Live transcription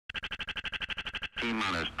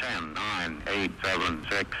T-minus 10, 9, 8, 7,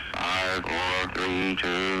 6, 5, 4, 3,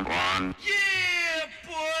 2, 1. Yeah,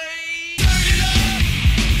 boy! Turn it up!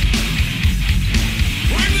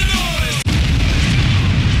 Bring the noise!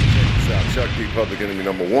 Check this out. Chuck D, Public Enemy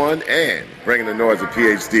 #1, and bringing the noise of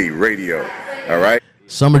PhD Radio. All right?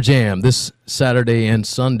 Summer Jam this Saturday and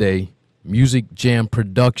Sunday,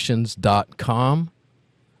 musicjamproductions.com.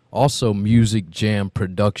 Also, Music Jam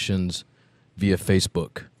Productions via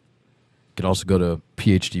Facebook. You can also go to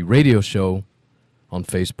PhD Radio Show on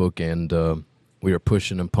Facebook, and we are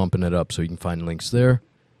pushing and pumping it up, so you can find links there.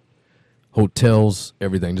 Hotels,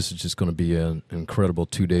 everything. This is just going to be an incredible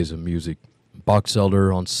 2 days of music.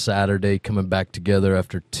 Boxelder on Saturday, coming back together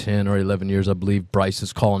after 10 or 11 years, I believe. Bryce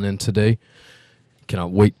is calling in today.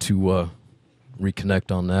 Cannot wait to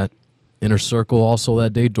reconnect on that. Inner Circle also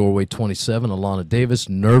that day, Doorway 27, Alana Davis,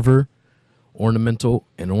 Nerver, Ornamental,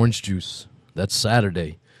 and Orange Juice. That's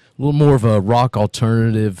Saturday. A little more of a rock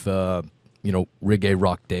alternative, reggae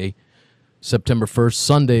rock day. September 1st,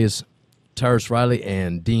 Sunday is Tyrus Riley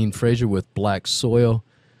and Dean Frazier with Black Soil,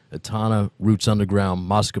 Etana, Roots Underground,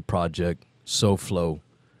 Mosca Project, SoFlo,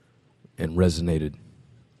 and Resonated.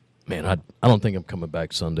 Man, I don't think I'm coming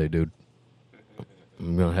back Sunday, dude.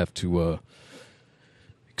 I'm going to have to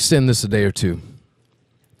extend this a day or two.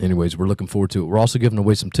 Anyways, we're looking forward to it. We're also giving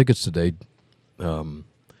away some tickets today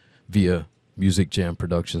via Music Jam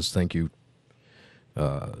Productions. Thank you.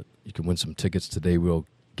 You can win some tickets today. We'll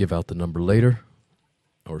give out the number later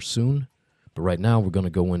or soon. But right now, we're going to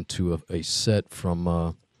go into a set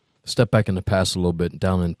from step back in the past a little bit.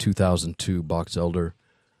 Down in 2002, Boxelder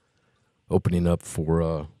opening up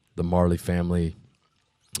for the Marley family.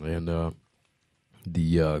 And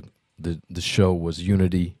the show was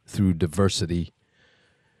Unity Through Diversity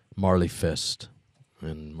Marley Fest.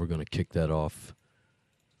 And we're going to kick that off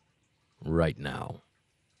right now.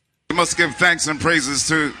 We must give thanks and praises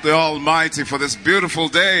to the Almighty for this beautiful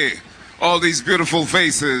day. All these beautiful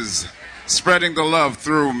faces spreading the love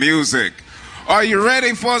through music. Are you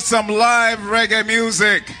ready for some live reggae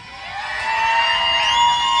music?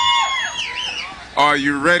 Are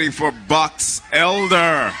you ready for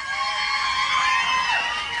Boxelder?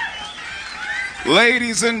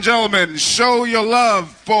 Ladies and gentlemen, show your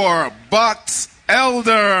love for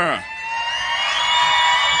Boxelder.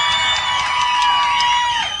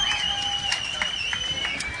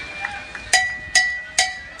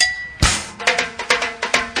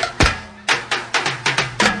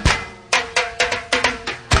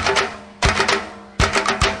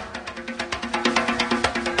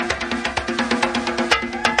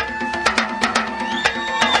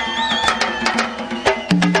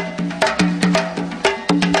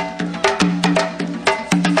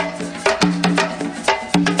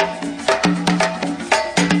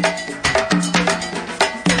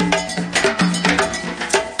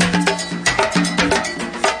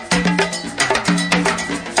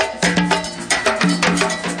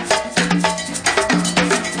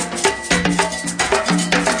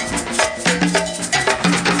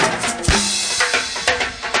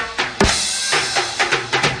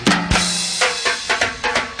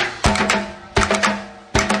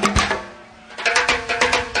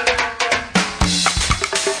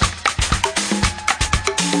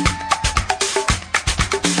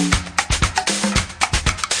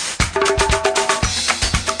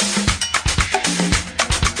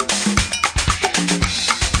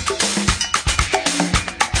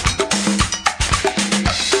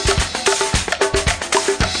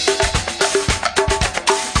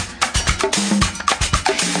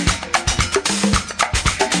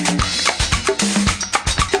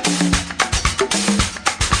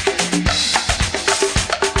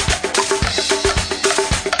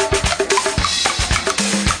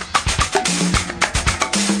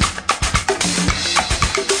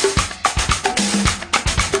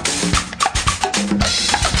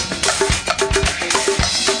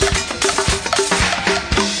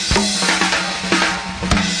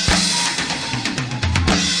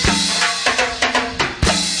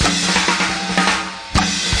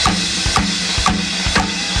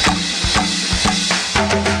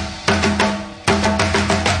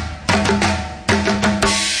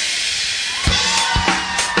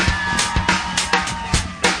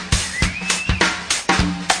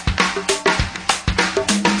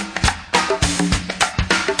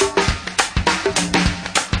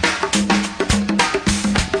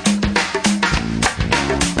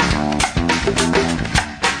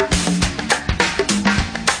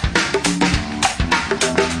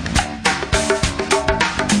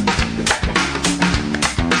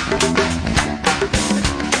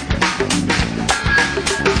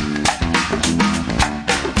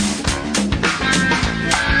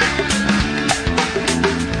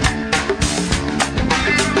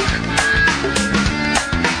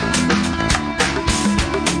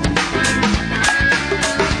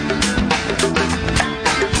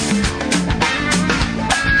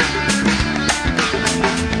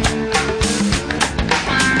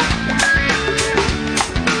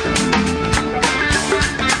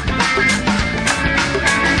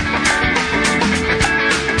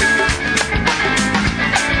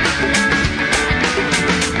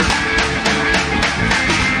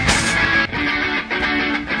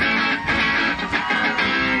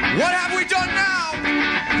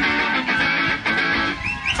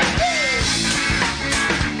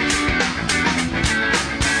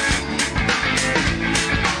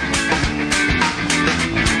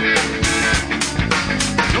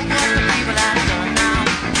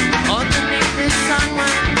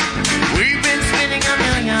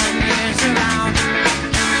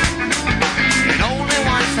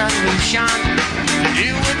 solution to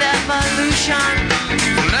deal with evolution.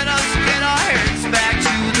 So let us get our heads back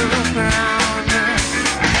to the ground.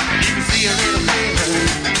 You can see a little clearer,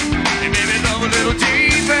 and maybe love a little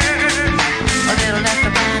deeper, a little less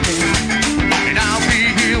demanding, and I'll be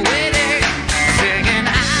here waiting, singing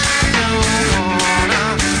I don't wanna,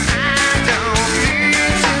 I don't need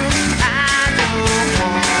to, I don't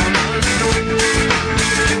wanna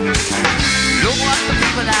look what the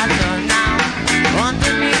people have done now.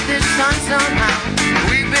 Underneath this sun somehow,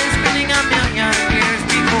 we've been spinning a million years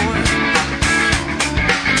before.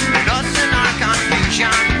 And us in our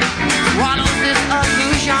confusion swallows this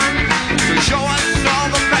illusion to show us all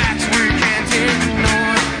the facts we can't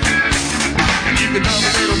ignore. And you can love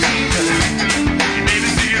a little deeper, and maybe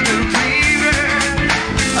see a little clearer,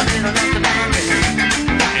 a little less demanding,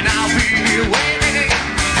 and I'll be here waiting,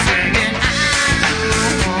 singing I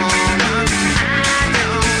don't wanna, I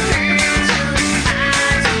don't need to,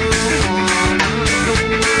 I don't wanna go. I don't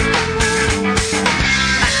wanna,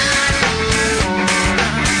 I don't need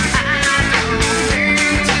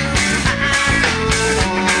to,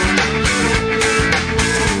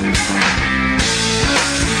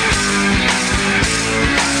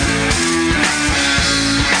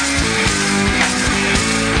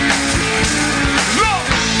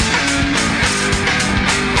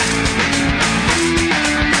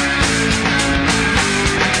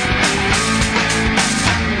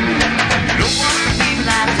 look what the people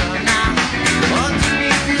have done now.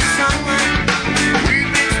 Underneath this sunlight,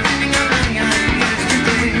 we've been spinning a million years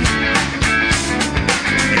today.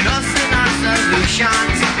 And us and our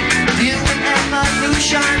solutions deal with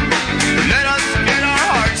evolution. Let us get our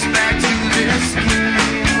hearts back to this game,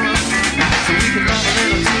 so we can love a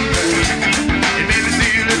little deeper, and maybe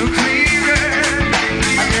see a little clearer,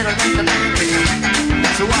 a little less demanding.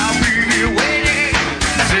 So I'll be here waiting,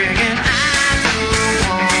 singing I don't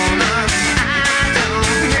wanna, I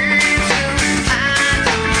don't need to, I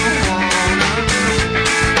don't wanna look.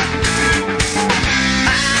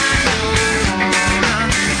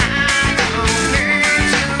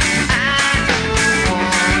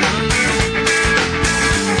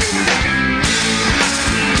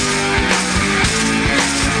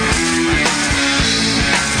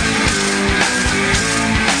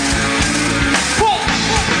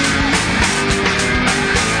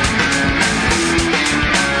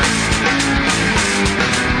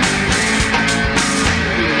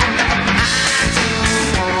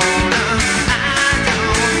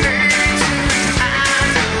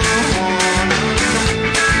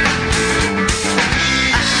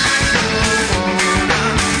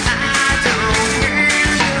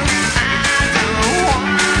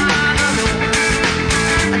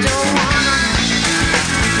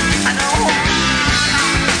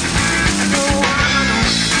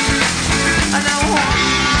 I don't wanna,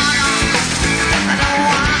 I don't need to, I don't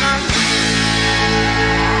wanna look.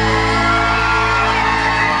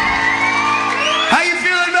 How you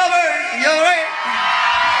feeling, Melbourne? You all right?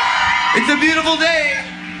 It's a beautiful day.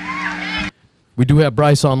 We do have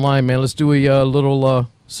Bryce online, man. Let's do a little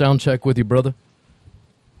sound check with you, brother.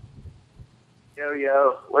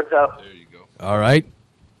 Yo, what's up? All right.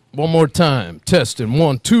 One more time. Testing.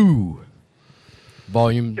 1, 2.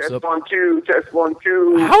 Volume's Test up. 1, 2, test 1,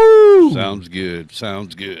 2. Ow! Sounds good.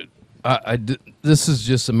 Sounds good. This is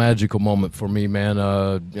just a magical moment for me, man,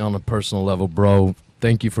 on a personal level, bro.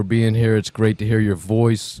 Thank you for being here. It's great to hear your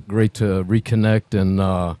voice. Great to reconnect. And,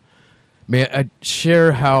 man, I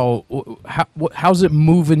share how's it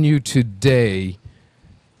moving you today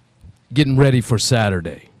getting ready for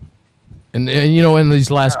Saturday? And you know, in these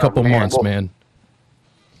last couple months, man.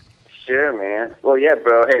 Sure, man. Well, yeah,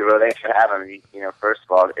 bro. Hey, bro, thanks for having me. You know, first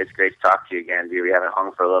of all, it's great to talk to you again, dude. We haven't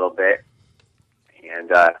hung for a little bit. And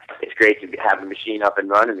it's great to have the machine up and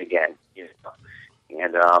running again, you know.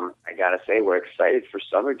 And I got to say, we're excited for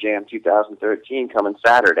Summer Jam 2013 coming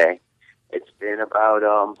Saturday. It's been about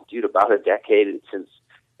a decade since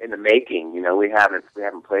in the making. You know, we haven't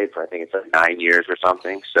played for, I think it's like 9 years or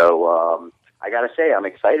something. So I got to say, I'm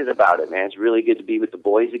excited about it, man. It's really good to be with the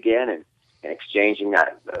boys again and exchanging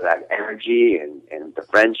that energy and the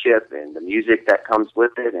friendship and the music that comes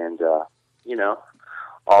with it. And, you know,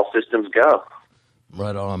 all systems go.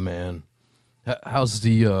 Right on, man. How's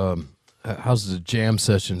the jam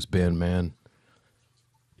sessions been, man?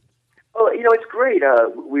 Well, you know, it's great.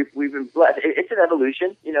 We've been blessed. It's an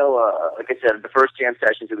evolution. You know, like I said, the first jam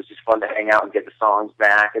sessions, it was just fun to hang out and get the songs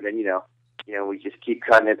back, and then you know, we just keep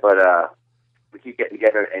cutting it, but we keep getting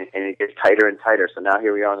together, and it gets tighter and tighter. So now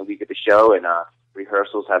here we are on the week of the show, and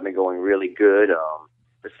rehearsals have been going really good.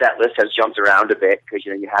 set list has jumped around a bit because,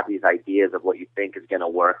 you have these ideas of what you think is going to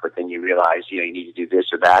work, but then you realize, you need to do this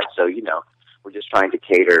or that. So, we're just trying to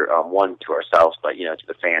cater, one, to ourselves, but, to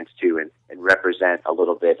the fans, too, and represent a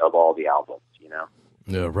little bit of all the albums,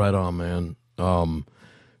 Yeah, right on, man.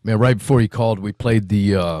 Man, right before you called, we played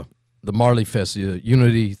the Marley Fest,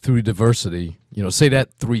 Unity Through Diversity. Say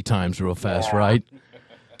that 3 times real fast, right?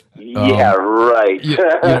 Yeah, right.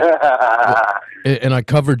 And I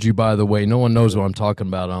covered you, by the way. No one knows what I'm talking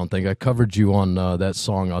about, I don't think. I covered you on that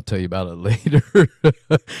song. I'll tell you about it later,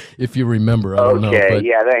 if you remember. I don't know. But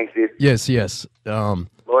Yeah, thanks, dude. yes.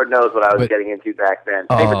 Lord knows what I was getting into back then.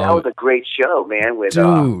 Hey, but that was a great show, man, with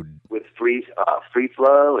free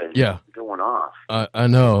flow and going off. I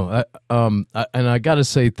know. And I got to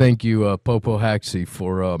say thank you, Popo Haxi,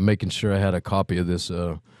 for making sure I had a copy of this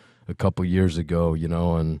a couple years ago,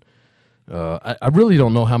 and I really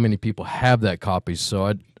don't know how many people have that copy.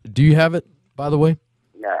 So do you have it, by the way?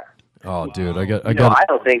 Yeah. Oh, dude, I got. I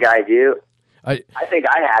don't think I do. I think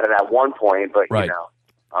I had it at one point, but right. I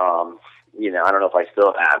don't know if I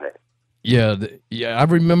still have it. Yeah, I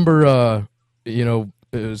remember.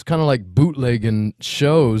 It was kind of like bootlegging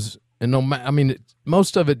shows, and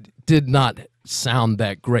most of it did not sound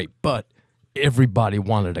that great, but everybody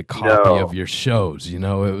wanted a copy of your shows. It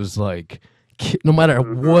was like, no matter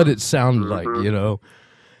what it sounded like, Remember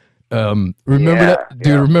that,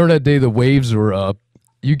 dude? Remember that day the waves were up?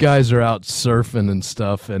 You guys are out surfing and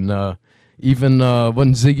stuff, and even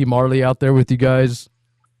wasn't Ziggy Marley out there with you guys?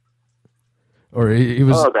 Or he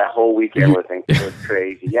was. Oh, that whole weekend was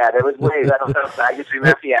crazy. Yeah, there was waves. I don't know. I just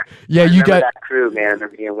remember. Yeah, I you remember got that crew, man. There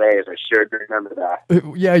being waves. I sure do remember that.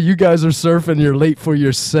 Yeah, you guys are surfing. You're late for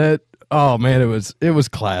your set. Oh man, it was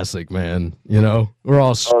classic, man. We're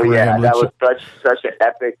all scrambling. Oh yeah, that was such an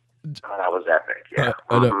epic. Oh, that was epic. Yeah.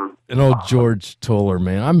 And old George Toller,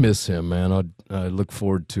 man. I miss him, man. I look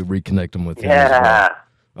forward to reconnecting with him. Yeah. As well.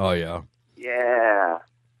 Oh yeah. Yeah.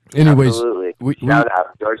 Anyways, absolutely. Shout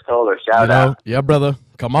out, George Toller. Shout out. Yeah, brother.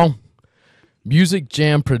 Come on.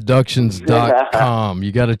 MusicJamProductions.com.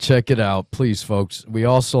 You got to check it out, please, folks. We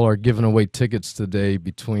also are giving away tickets today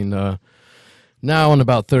between now and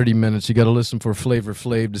about 30 minutes. You got to listen for Flavor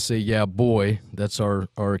Flav to say, yeah, boy. That's our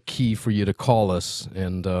key for you to call us.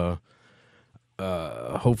 And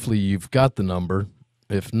hopefully you've got the number.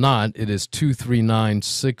 If not, it is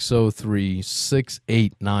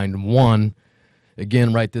 239-603-6891.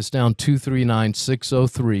 Again, write this down,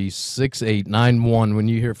 239-603-6891. When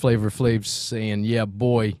you hear Flavor Flav saying, yeah,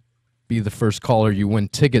 boy, be the first caller. You win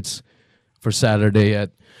tickets for Saturday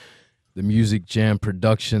at the Music Jam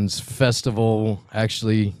Productions Festival.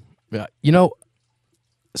 Actually,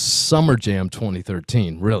 Summer Jam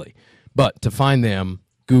 2013, really. But to find them,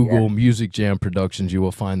 Google Music Jam Productions. You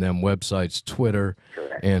will find them websites, Twitter,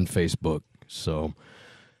 and Facebook. So...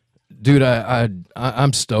 dude,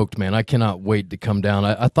 I'm stoked, man. I cannot wait to come down.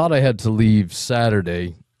 I thought I had to leave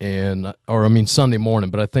Saturday Sunday morning,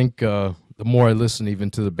 but I think the more I listen even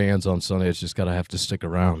to the bands on Sunday, it's just have to stick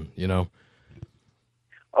around,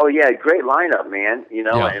 Oh yeah, great lineup, man.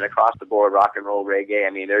 And across the board, rock and roll,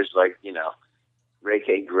 reggae. There's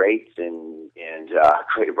reggae greats and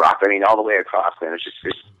great rock. All the way across, man. It's just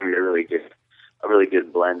a really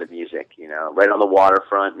good blend of music. Right on the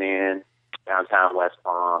waterfront, man. Downtown West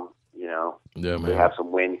Palm. Yeah, man. We have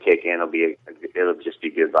some wind kick in. It'll just be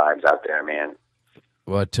good vibes out there, man.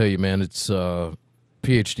 Well, I tell you, man, it's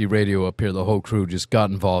PhD Radio up here. The whole crew just got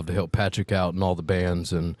involved to help Patrick out and all the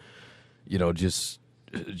bands, and just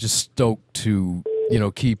stoked to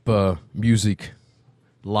keep music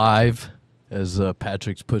live, as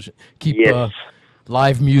Patrick's pushing. Keep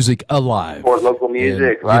live music alive. Support local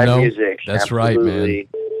music, and, live music. That's absolutely.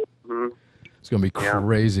 right, man. It's gonna be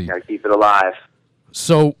crazy. Gotta keep it alive.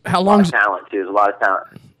 So how long? Talent too. There's a lot of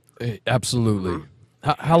talent. Absolutely.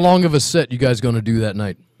 How long of a set you guys going to do that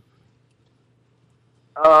night?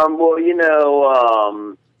 Well, we've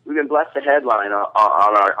been blessed to headline on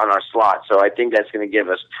our slot, so I think that's going to give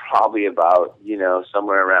us probably about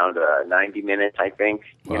somewhere around 90 minutes. I think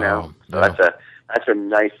so that's a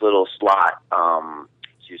nice little slot to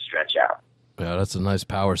stretch out. Yeah, that's a nice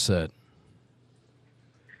power set.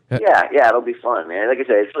 Yeah, it'll be fun, man. Like I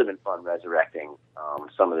said, it's really been fun resurrecting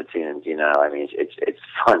some of the tunes. It's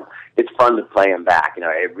fun. It's fun to play them back.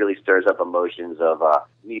 It really stirs up emotions of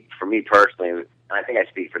for me personally, and I think I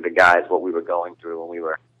speak for the guys what we were going through when we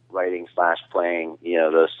were writing / playing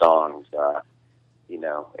those songs.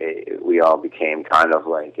 We all became kind of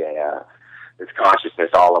like this consciousness,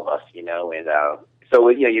 all of us, and so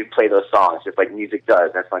you play those songs just like music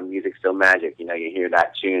does. That's why music's so magic. You hear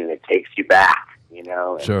that tune and it takes you back. And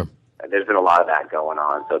sure. there's been a lot of that going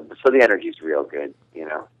on. So the energy's real good, you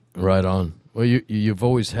know. Right on. Well, you've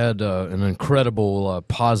always had an incredible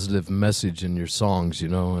positive message in your songs, you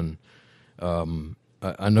know, and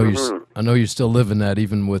I know you're still living that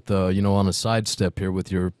even with you know, on a sidestep here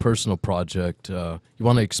with your personal project. You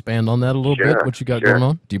want to expand on that a little bit? What you got going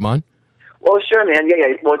on? Do you mind? Well, sure, man.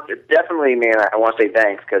 Yeah. Well, definitely, man. I want to say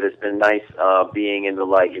thanks because it's been nice being in the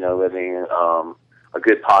light, you know, living a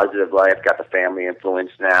good positive life. Got the family influence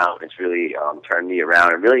now. It's really turned me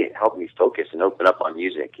around and really helped me focus and open up on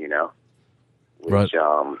music, you know, which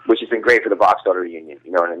has been great for the Boxelder reunion.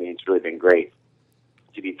 You know what I mean? It's really been great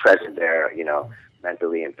to be present there, you know,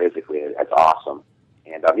 mentally and physically. That's awesome.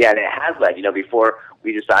 And and it has led, you know, before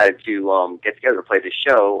we decided to get together to play the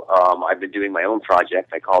show, I've been doing my own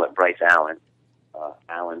project. I call it Bryce Allen.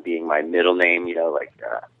 Allen being my middle name, you know, like,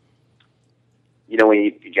 you know, when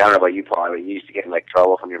I don't know about you, Paul, but you used to get in like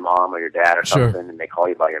trouble from your mom or your dad or something, and they call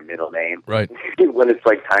you by your middle name. Right. When it's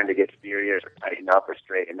like time to get serious or tighten up or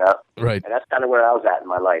straighten up. Right. And that's kind of where I was at in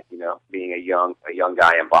my life, you know, being a young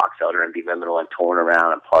guy in Boxelder and be liminal and touring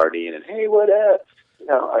around and partying and hey, what up? You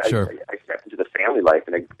know, I stepped into the family life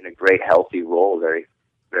in a great, healthy role, very,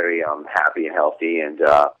 very happy and healthy. And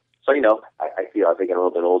so, you know, I feel as I get a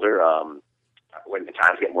little bit older, when the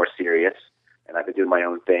times get more serious, and I've been doing my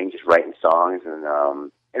own thing, just writing songs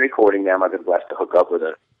and recording them. I've been blessed to hook up with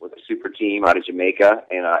a super team out of Jamaica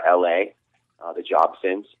and L.A., the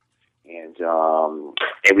Jobsons. And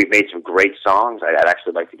we've made some great songs. I'd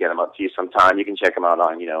actually like to get them up to you sometime. You can check them out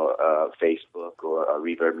on, you know, Facebook or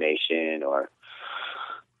Reverb Nation or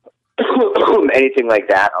anything like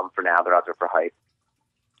that. For now, they're out there for hype.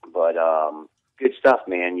 But good stuff,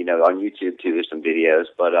 man. You know, on YouTube too, there's some videos.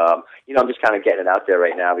 But you know, I'm just kind of getting it out there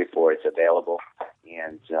right now before it's available.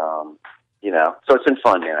 And you know, so it's been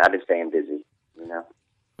fun, man. I've been staying busy. You know.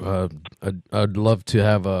 I'd love to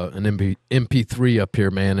have an MP3 up here,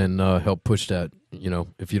 man, and help push that. You know,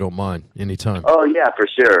 if you don't mind, anytime. Oh yeah, for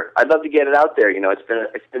sure. I'd love to get it out there. You know, it's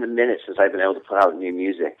been a minute since I've been able to put out new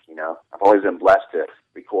music. You know, I've always been blessed to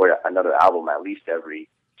record another album at least every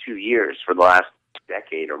 2 years for the last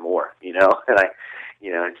decade or more. You know, and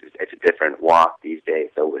you know, it's a different walk these days.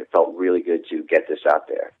 So it felt really good to get this out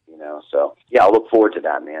there. You know, so yeah, I'll look forward to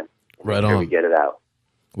that, man. Right on. We get it out.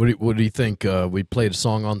 What do you think? We played a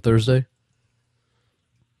song on Thursday.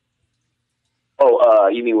 Oh,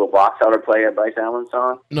 you mean we'll Boxelder play a Bryce Allen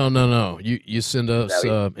song? No. You send us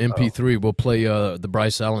MP3. We'll play the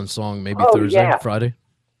Bryce Allen song maybe Thursday, Friday.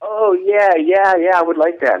 Oh, yeah. I would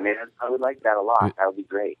like that, man. I would like that a lot. That would be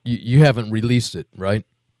great. You haven't released it, right?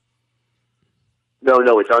 No,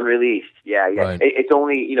 it's unreleased. Yeah. Right. It's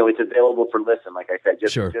only, you know, it's available for listen, like I said,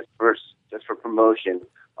 just for promotion.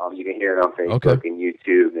 You can hear it on Facebook and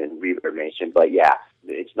YouTube and Reverb Nation, but yeah,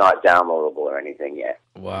 it's not downloadable or anything yet.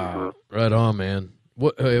 Wow, Right on, man.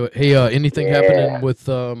 What? Hey, anything happening with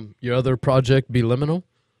your other project, Be Liminal?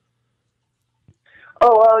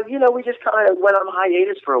 Oh, you know, we just kind of went on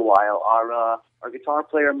hiatus for a while. Our guitar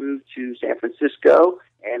player moved to San Francisco,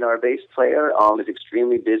 and our bass player is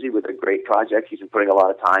extremely busy with a great project he's been putting a lot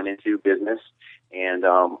of time into, business, and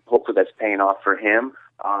hopefully that's paying off for him.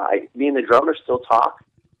 Me and the drummer still talk.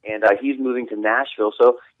 And he's moving to Nashville,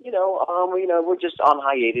 so you know, we're just on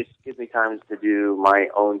hiatus. It gives me time to do my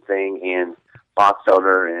own thing and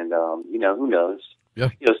Boxelder, and you know, who knows? Yeah.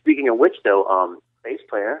 You know, speaking of which, though, bass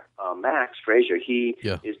player Max Frazier, he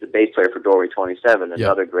is the bass player for Doorway 27,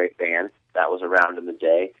 another great band that was around in the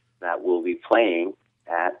day that will be playing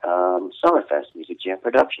at Summerfest Music Jam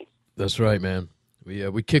Productions. That's right, man.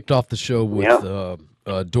 We kicked off the show with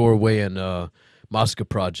Doorway and Mosca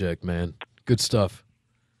Project, man. Good stuff.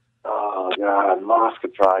 Oh, God, Mosca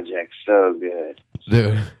Project, so good.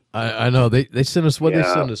 Dude, I know. They sent us, they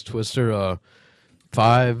sent us, Twister,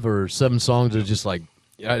 5 or 7 songs are just like,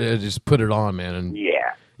 I just put it on, man. And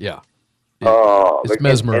yeah. It's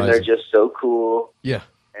mesmerizing. And they're just so cool. Yeah.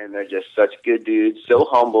 And they're just such good dudes, so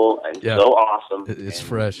humble and so awesome. It's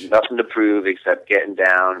fresh. Nothing to prove except getting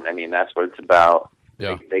down. I mean, that's what it's about.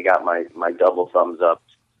 Yeah. They got my double thumbs up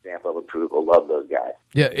stamp of approval. Love those guys.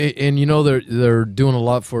 Yeah, and you know they're doing a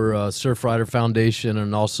lot for Surfrider Foundation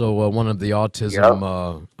and also one of the autism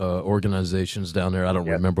organizations down there. I don't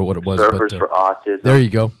remember what it was. Surfers for Autism. There you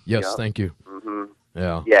go. Yes, thank you. Mm-hmm.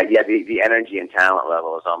 Yeah. The energy and talent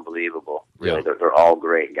level is unbelievable. Really, they're all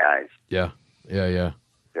great guys. Yeah. They're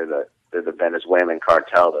the Venezuelan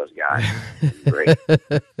cartel. Those guys. Great.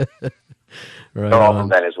 They're all from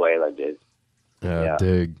Venezuela, dude. Yeah,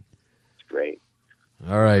 dig. It's great.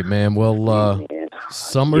 All right, man. Well,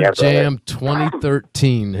 Summer Jam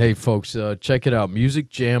 2013. Hey, folks, check it out.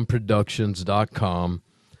 MusicJamProductions.com.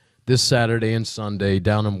 this Saturday and Sunday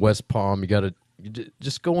down in West Palm.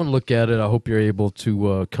 Just go and look at it. I hope you're able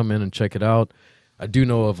to come in and check it out. I do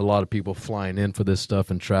know of a lot of people flying in for this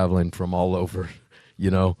stuff and traveling from all over,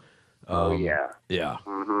 you know. Yeah. Yeah.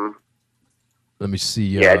 Mm-hmm. Let me see.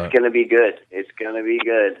 Yeah, it's going to be good. It's going to be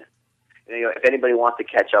good. You know, if anybody wants to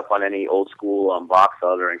catch up on any old school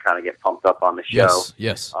Boxelder and kind of get pumped up on the show,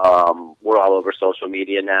 yes. We're all over social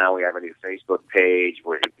media now. We have a new Facebook page.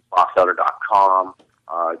 We're at Boxelder.com.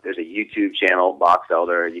 There's a YouTube channel,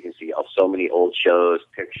 Boxelder. You can see so many old shows,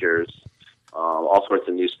 pictures, all sorts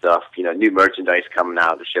of new stuff. You know, new merchandise coming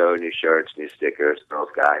out of the show, new shirts, new stickers, girls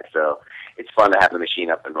guides. So it's fun to have the machine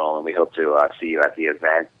up and rolling. We hope to see you at the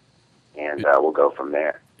event, and we'll go from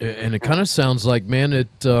there. And it kind of sounds like, man, this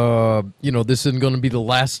isn't going to be the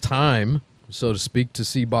last time, so to speak, to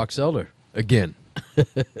see Boxelder again.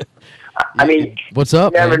 I mean, what's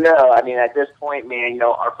up? You never man? know. I mean, at this point, man, you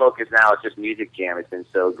know, our focus now is just Music Jam. It's been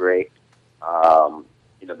so great. The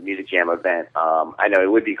Music Jam event. I know it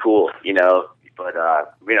would be cool, you know, but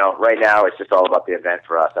right now it's just all about the event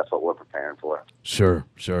for us. That's what we're preparing for. Sure.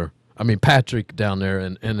 I mean, Patrick down there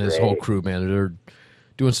and his whole crew, man, they're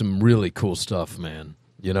doing some really cool stuff, man.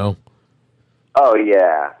 You know? Oh,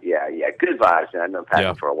 yeah. Good vibes, man. I've known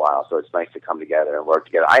Patrick for a while, so it's nice to come together and work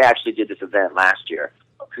together. I actually did this event last year,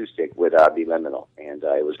 acoustic, with B Liminal, and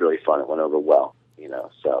it was really fun. It went over well, you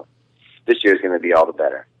know, so this year's going to be all the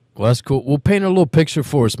better. Well, that's cool. We'll paint a little picture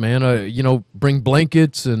for us, man. Bring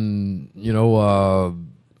blankets and,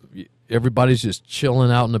 everybody's just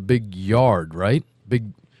chilling out in a big yard, right?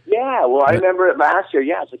 Yeah, well, I remember it last year.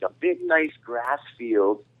 Yeah, it's like a big, nice grass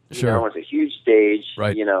field. You know, it's a huge stage,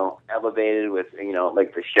 right. You know, elevated with,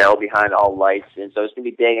 like the shell behind all lights. And so it's going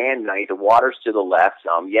to be day and night. The water's to the left.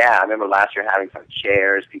 I remember last year having some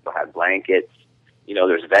chairs. People had blankets. You know,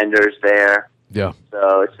 there's vendors there. Yeah.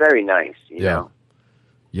 So it's very nice, you know.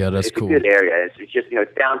 Yeah, that's cool. It's a good area. It's just,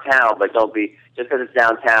 it's downtown, but don't be, just because it's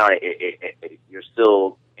downtown, you're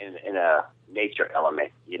still in a nature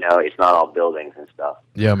element, you know. It's not all buildings and stuff.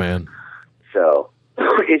 Yeah, man. So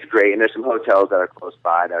it's great, and there's some hotels that are close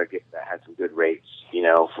by that had some good rates, you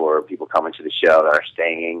know, for people coming to the show that are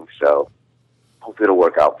staying. So hopefully it'll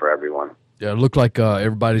work out for everyone. Yeah, it looked like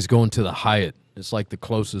everybody's going to the Hyatt. It's like the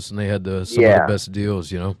closest, and they had some of the best deals,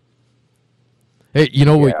 you know. Hey, you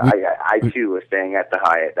know what? I too was staying at the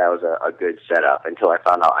Hyatt. That was a good setup until I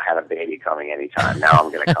found out I had a baby coming anytime. Now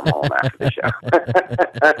I'm going to come home after the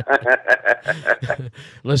show.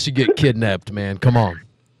 Unless you get kidnapped, man. Come on.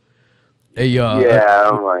 Hey,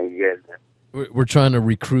 oh my goodness. We're trying to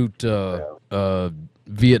recruit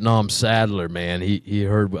Vietnam Sadler, man. He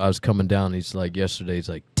heard I was coming down. He's like, yesterday, he's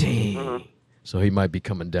like, dang. Mm-hmm. So he might be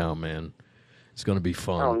coming down, man. It's going to be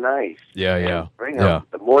fun. Oh, nice. Yeah. Bring him.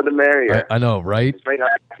 The more the merrier. I know, right? It's right in our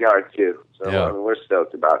backyard, too. So we're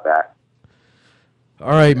stoked about that.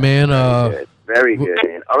 All right, man. Very good,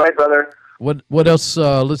 man. All right, brother. What else?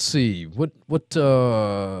 Let's see. What's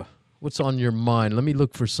on your mind? Let me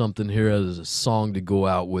look for something here as a song to go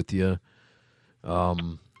out with you. I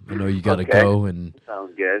know you got to go. And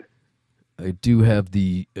sounds good. I do have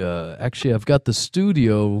actually, I've got the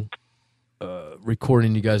studio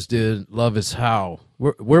recording you guys did, Love Is How.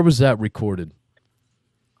 Where was that recorded?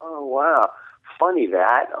 Oh, wow. Funny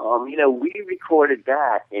that. We recorded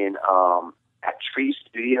that in at Tree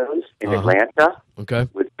Studios in Atlanta. Okay.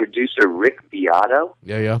 With producer Rick Beato.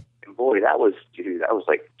 Yeah. And boy, that was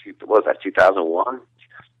like, what was that, 2001?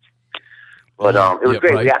 But it was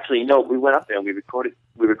great. Right. We actually, we went up there and we recorded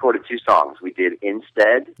 2 songs. We did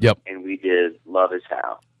Instead, and we did Love Is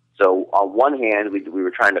How. So on one hand, we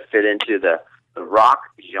were trying to fit into the rock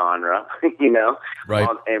genre, you know, right?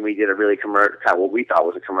 And we did a really kind of what we thought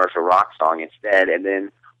was a commercial rock song instead. And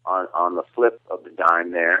then on the flip of the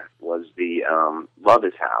dime, there was the Love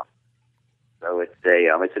Is How. So it's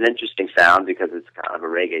an interesting sound because it's kind of a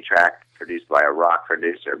reggae track produced by a rock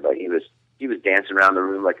producer, but he was dancing around the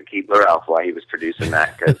room like a Keebler Elf while he was producing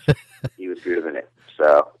that because he was grooving it.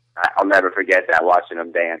 So I'll never forget that, watching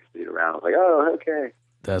him dance around. I was like, oh, okay.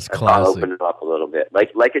 That's classic. I'll open it up a little bit,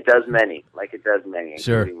 like it does many,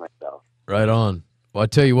 sure. including myself. Right on. Well, I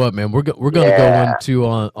tell you what, man, we're going to go into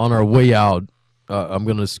on our way out. I'm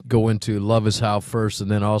going to go into Love Is How first,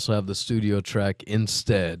 and then also have the studio track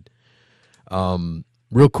Instead.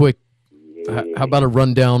 Real quick, how about a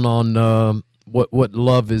rundown on what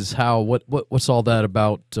Love Is How? What's all that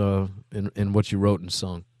about in what you wrote and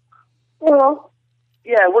sung? Well,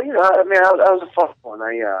 yeah, well, that was a fun one.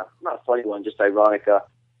 Not a funny one, just ironic.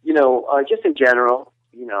 Just in general,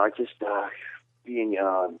 I just being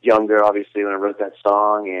younger, obviously, when I wrote that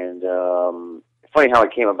song, and funny how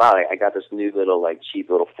it came about. I got this new little, cheap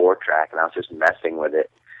little 4-track, and I was just messing with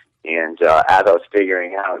it. And as I was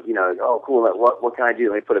figuring out, oh, cool, what can I do?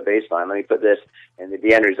 Let me put a bass line, let me put this. And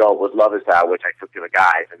the end result was Love Is How, which I took to the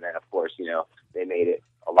guys. And then, of course, they made it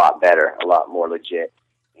a lot better, a lot more legit.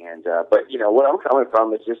 And but, what I'm coming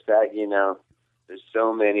from is just that, there's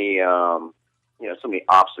so many, so many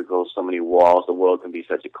obstacles, so many walls. The world can be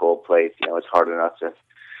such a cold place. It's hard enough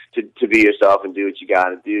to be yourself and do what you got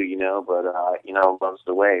to do, but, love's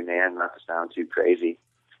the way, man, not to sound too crazy.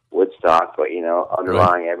 Woodstock, but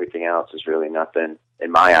underlying everything else is really nothing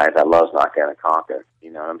in my eyes that love's not going to conquer.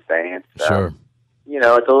 You know what I'm saying? So, sure.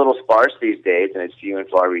 It's a little sparse these days, and it's few and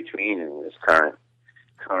far between in this current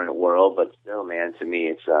world. But still, man, to me,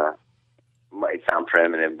 it's might sound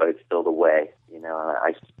primitive, but it's still the way.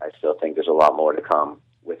 I still think there's a lot more to come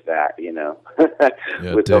with that.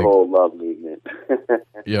 With the whole love movement.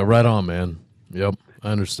 Yeah, right on, man. Yep,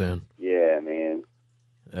 I understand. Yeah, man.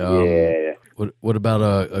 Yeah. What about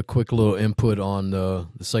a quick little input on the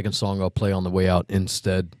second song I'll play on the way out,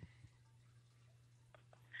 Instead?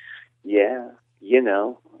 Yeah,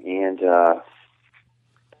 and that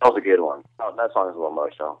was a good one. Oh, that song is a little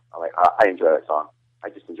emotional. I enjoy that song. I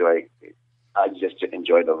just enjoy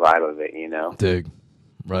the vibe of it, Dig.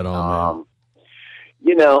 Right on,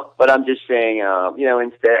 man. But I'm just saying,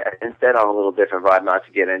 instead on a little different vibe, not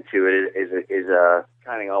to get into it, is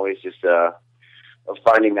kind of always just of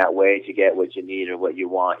finding that way to get what you need or what you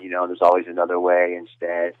want, there's always another way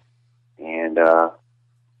instead. And,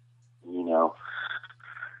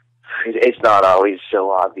 it's not always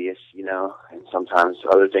so obvious, and sometimes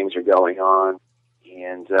other things are going on,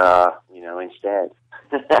 and, instead.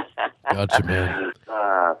 Gotcha, man.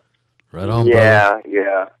 Right on, yeah, brother.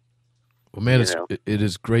 Yeah. Well, man, it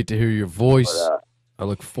is great to hear your voice. But, I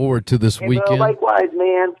look forward to this weekend. Likewise,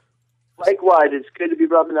 man. Likewise, it's good to be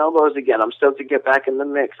rubbing elbows again. I'm stoked to get back in the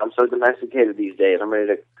mix. I'm so domesticated these days. I'm ready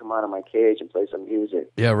to come out of my cage and play some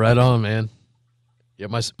music. Yeah, right on, man. Yeah,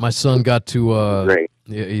 my son got to great.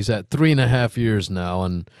 Yeah, he's at 3.5 years now,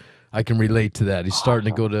 and I can relate to that. He's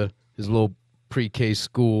starting to go to his little pre-K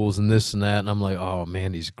schools and this and that, and I'm like, oh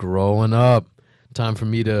man, he's growing up. Time for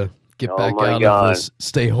me to get back out of this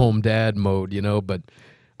stay-home dad mode, But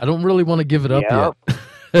I don't really want to give it up yet.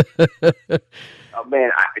 Oh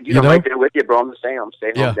man, I'm right there with you, bro. I'm the same. I'm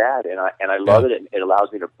stay-home dad, and I love it. It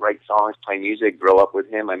allows me to write songs, play music, grow up with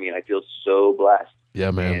him. I mean, I feel so blessed.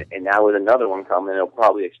 Yeah, man. And now with another one coming, it'll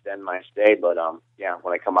probably extend my stay. But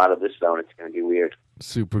when I come out of this zone, it's going to be weird.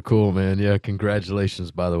 Super cool, man. Yeah, congratulations,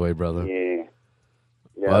 by the way, brother. Yeah.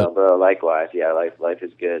 Yeah, bro. Likewise. Yeah, life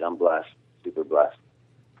is good. I'm blessed. Super blessed.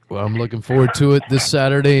 Well, I'm looking forward to it this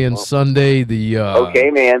Saturday and Sunday. The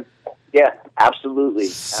okay, man. Yeah, absolutely.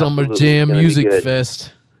 Summer Jam Music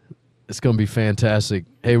Fest. It's going to be fantastic.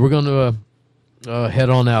 Hey, we're going to head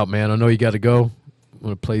on out, man. I know you got to go. I'm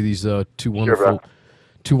going to play these two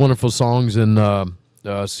wonderful songs and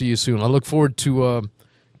see you soon. I look forward to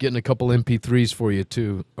getting a couple MP3s for you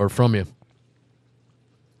too, or from you.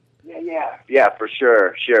 Yeah, for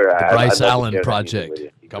sure. The Bryce Allen Project.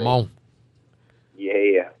 Come on.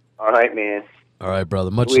 Yeah. All right, man. All right,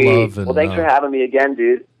 brother. Much love. And, well, thanks for having me again,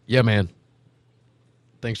 dude. Yeah, man.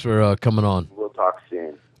 Thanks for coming on. We'll talk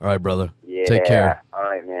soon. All right, brother. Yeah. Take care. All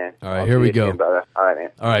right, man. All right, here we go. Soon, brother. All right, man.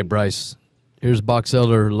 All right, Bryce. Here's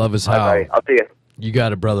Boxelder, Love Is How. All right, I'll see you. You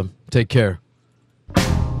got it, brother. Take care.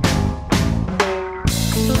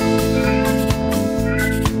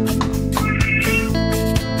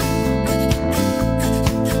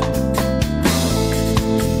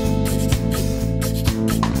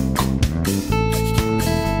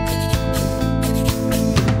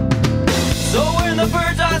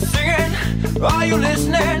 Are you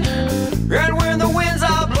listening? And when the winds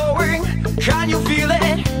are blowing, can you feel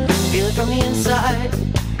it? Feel it from the inside.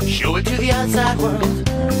 Show it to the outside world.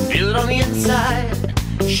 Feel it on the inside.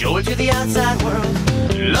 Show it to the outside world.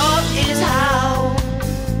 Love is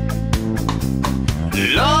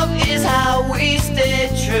how we stay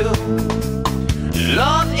true.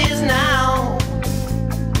 Love is now.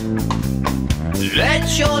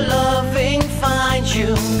 Let your loving find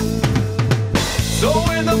you. So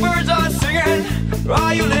when the birds are singing,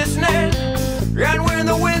 are you listening? And when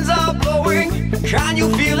the winds are blowing, can you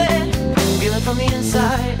feel it? Feel it from the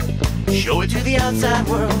inside. Show it to the outside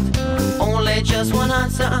world. Only just one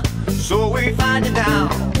answer, so we find it now.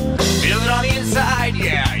 Feel it on the inside,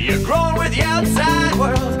 yeah. You're growing with the outside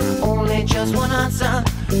world. Only just one answer,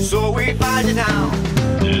 so we find it now.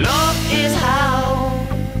 Love is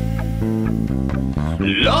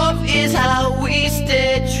how we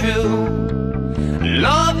stay true.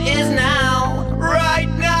 Love is now, right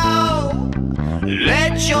now.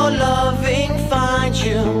 Let your loving find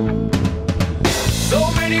you. So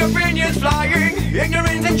many opinions flying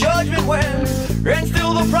ignorance and judgment went, and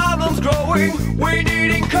still the problem's growing. We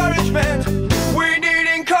need encouragement. We need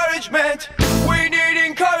encouragement. We need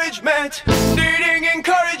encouragement. Needing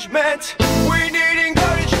encouragement. We need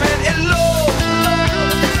encouragement. And Lord,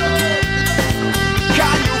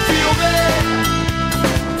 can you feel me?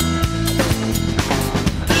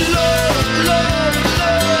 Lord, Lord,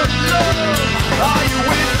 Lord, Lord, are you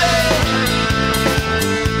with me?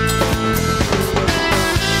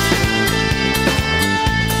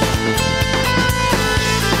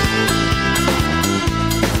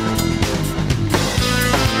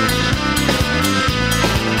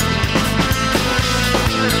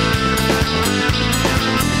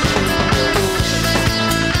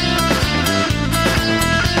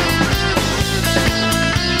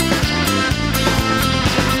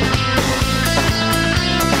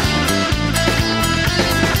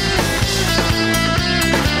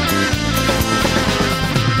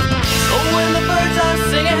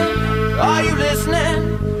 Are you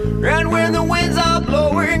listening? And when the winds are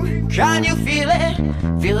blowing, can you feel it?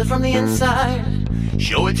 Feel it from the inside.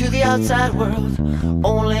 Show it to the outside world.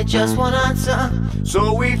 Only just one answer,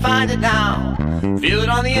 so we find it now. Feel it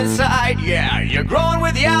on the inside, yeah. You're growing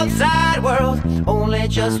with the outside world. Only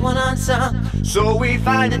just one answer, so we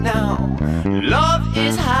find it now. Love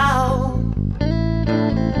is how.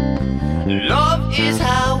 Love is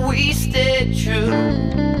how we stay true.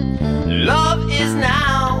 Love is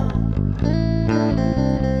now.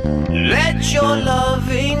 Let your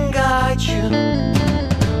loving guide you.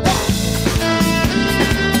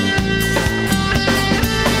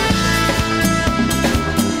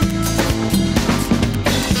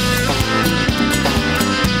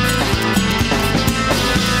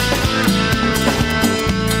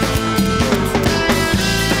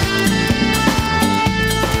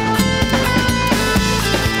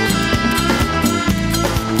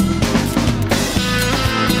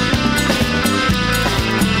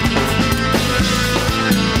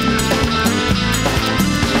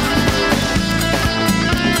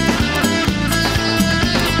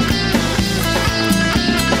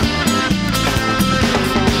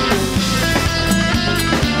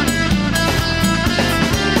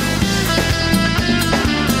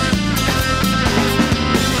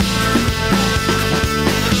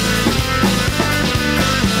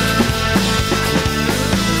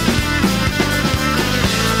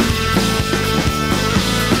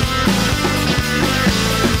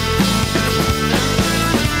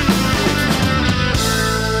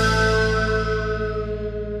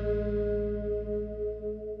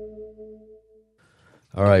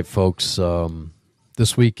 All right, folks.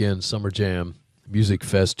 This weekend, Summer Jam Music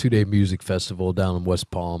Fest, 2-day music festival down in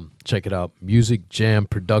West Palm. Check it out,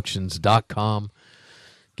 musicjamproductions.com.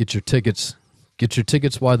 Get your tickets. Get your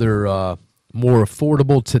tickets while they're more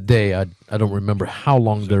affordable today. I don't remember how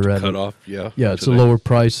long they're at. Cut off, yeah. Yeah, it's today. A lower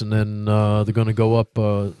price, and then they're going to go up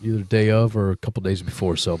either day of or a couple days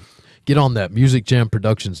before. So get on that,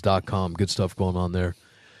 musicjamproductions.com. Good stuff going on there.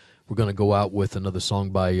 We're going to go out with another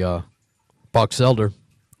song by Boxelder.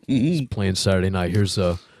 He's playing Saturday night. Here's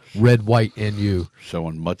Red, White, and You.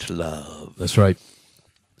 Showing much love. That's right.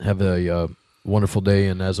 Have a wonderful day,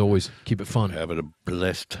 and as always, keep it fun. Have a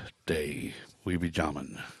blessed day. We be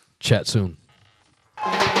jamming. Chat soon.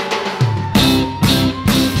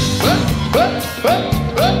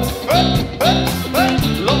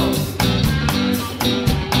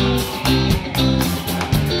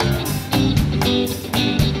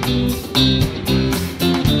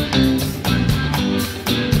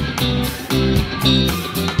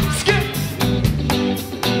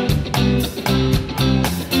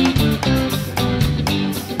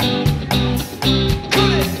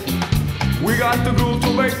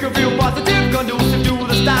 Feel positive, conducive to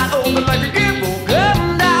the style of the life you give.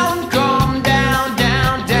 Come down, down,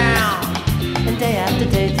 down. And day after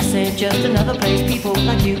day, the same, just another place. People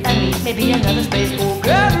like you and me, maybe another space. Oh,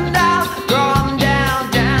 come down,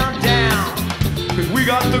 down. Cause we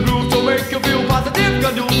got the groove to make you feel positive,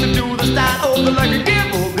 conducive to the style of the life you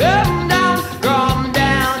give. Oh, come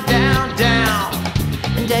down, down.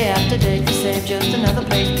 And day after day, the same, just another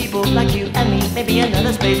place. People like you and me, maybe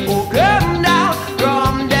another space. Oh, come down.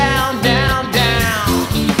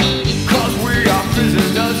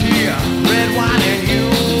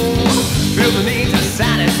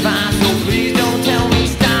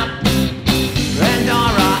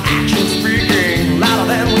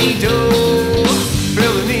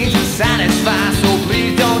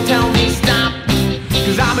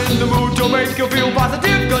 Feel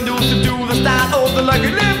positive, conducive to the style of the life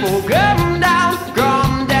you live. Oh, come down,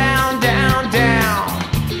 down.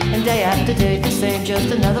 And day after day, day the same, just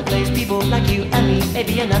another place. People like you and me,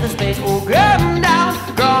 maybe another space. Oh, come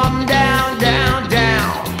down, down,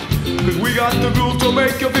 down. Cause we got the groove to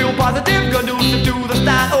make you feel positive, conducive to the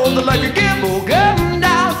style of the life you give. Oh, come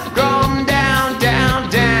down, down,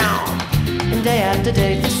 down. And day after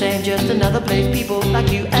day the same, just another place. People like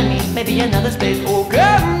you and me, maybe another space. Oh,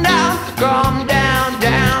 come down,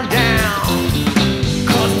 down, down.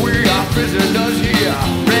 Cause we are prisoners here,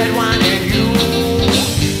 red wine and you.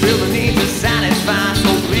 Feel the need to satisfy,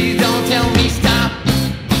 so please don't tell me stop.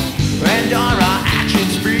 And are our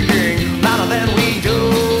actions speaking louder than we do?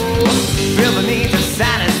 Feel the need to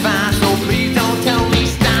satisfy, so please don't tell me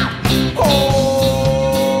stop. Oh,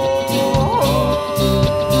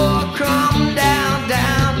 come down,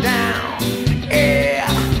 down, down. Yeah,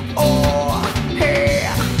 oh,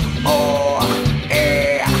 yeah, oh,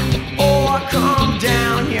 yeah, oh, come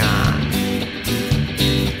down, yeah.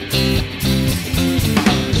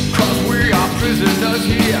 Cause we are prisoners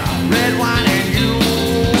here, red wine and you.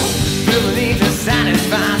 Feel the need to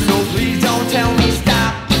satisfy, so please don't tell me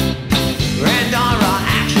stop. And are our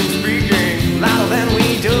actions speaking louder than we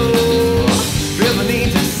do? Feel the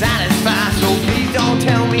need to satisfy, so please don't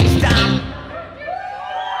tell me stop.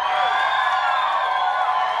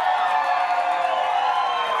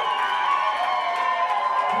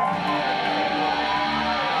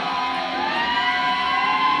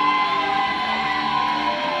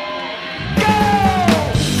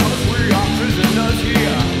 Cause we are prisoners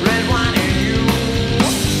here, red wine and you.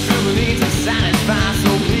 Feel the need to satisfy, so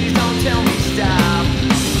please don't tell me stop.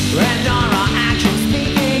 And are our actions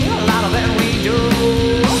speaking louder than we do?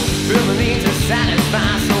 Feel the need to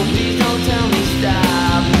satisfy, so please don't tell me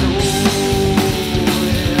stop. No,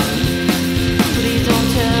 please don't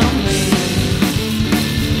tell me.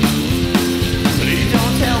 Please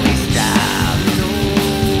don't tell me stop. No,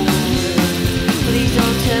 please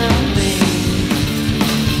don't tell me.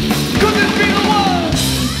 Could this be the one?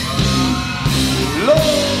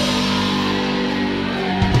 Lord.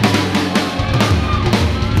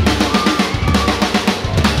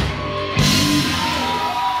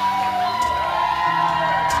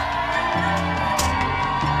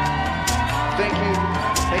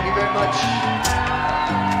 Thank you very much.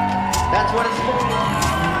 That's what it's for.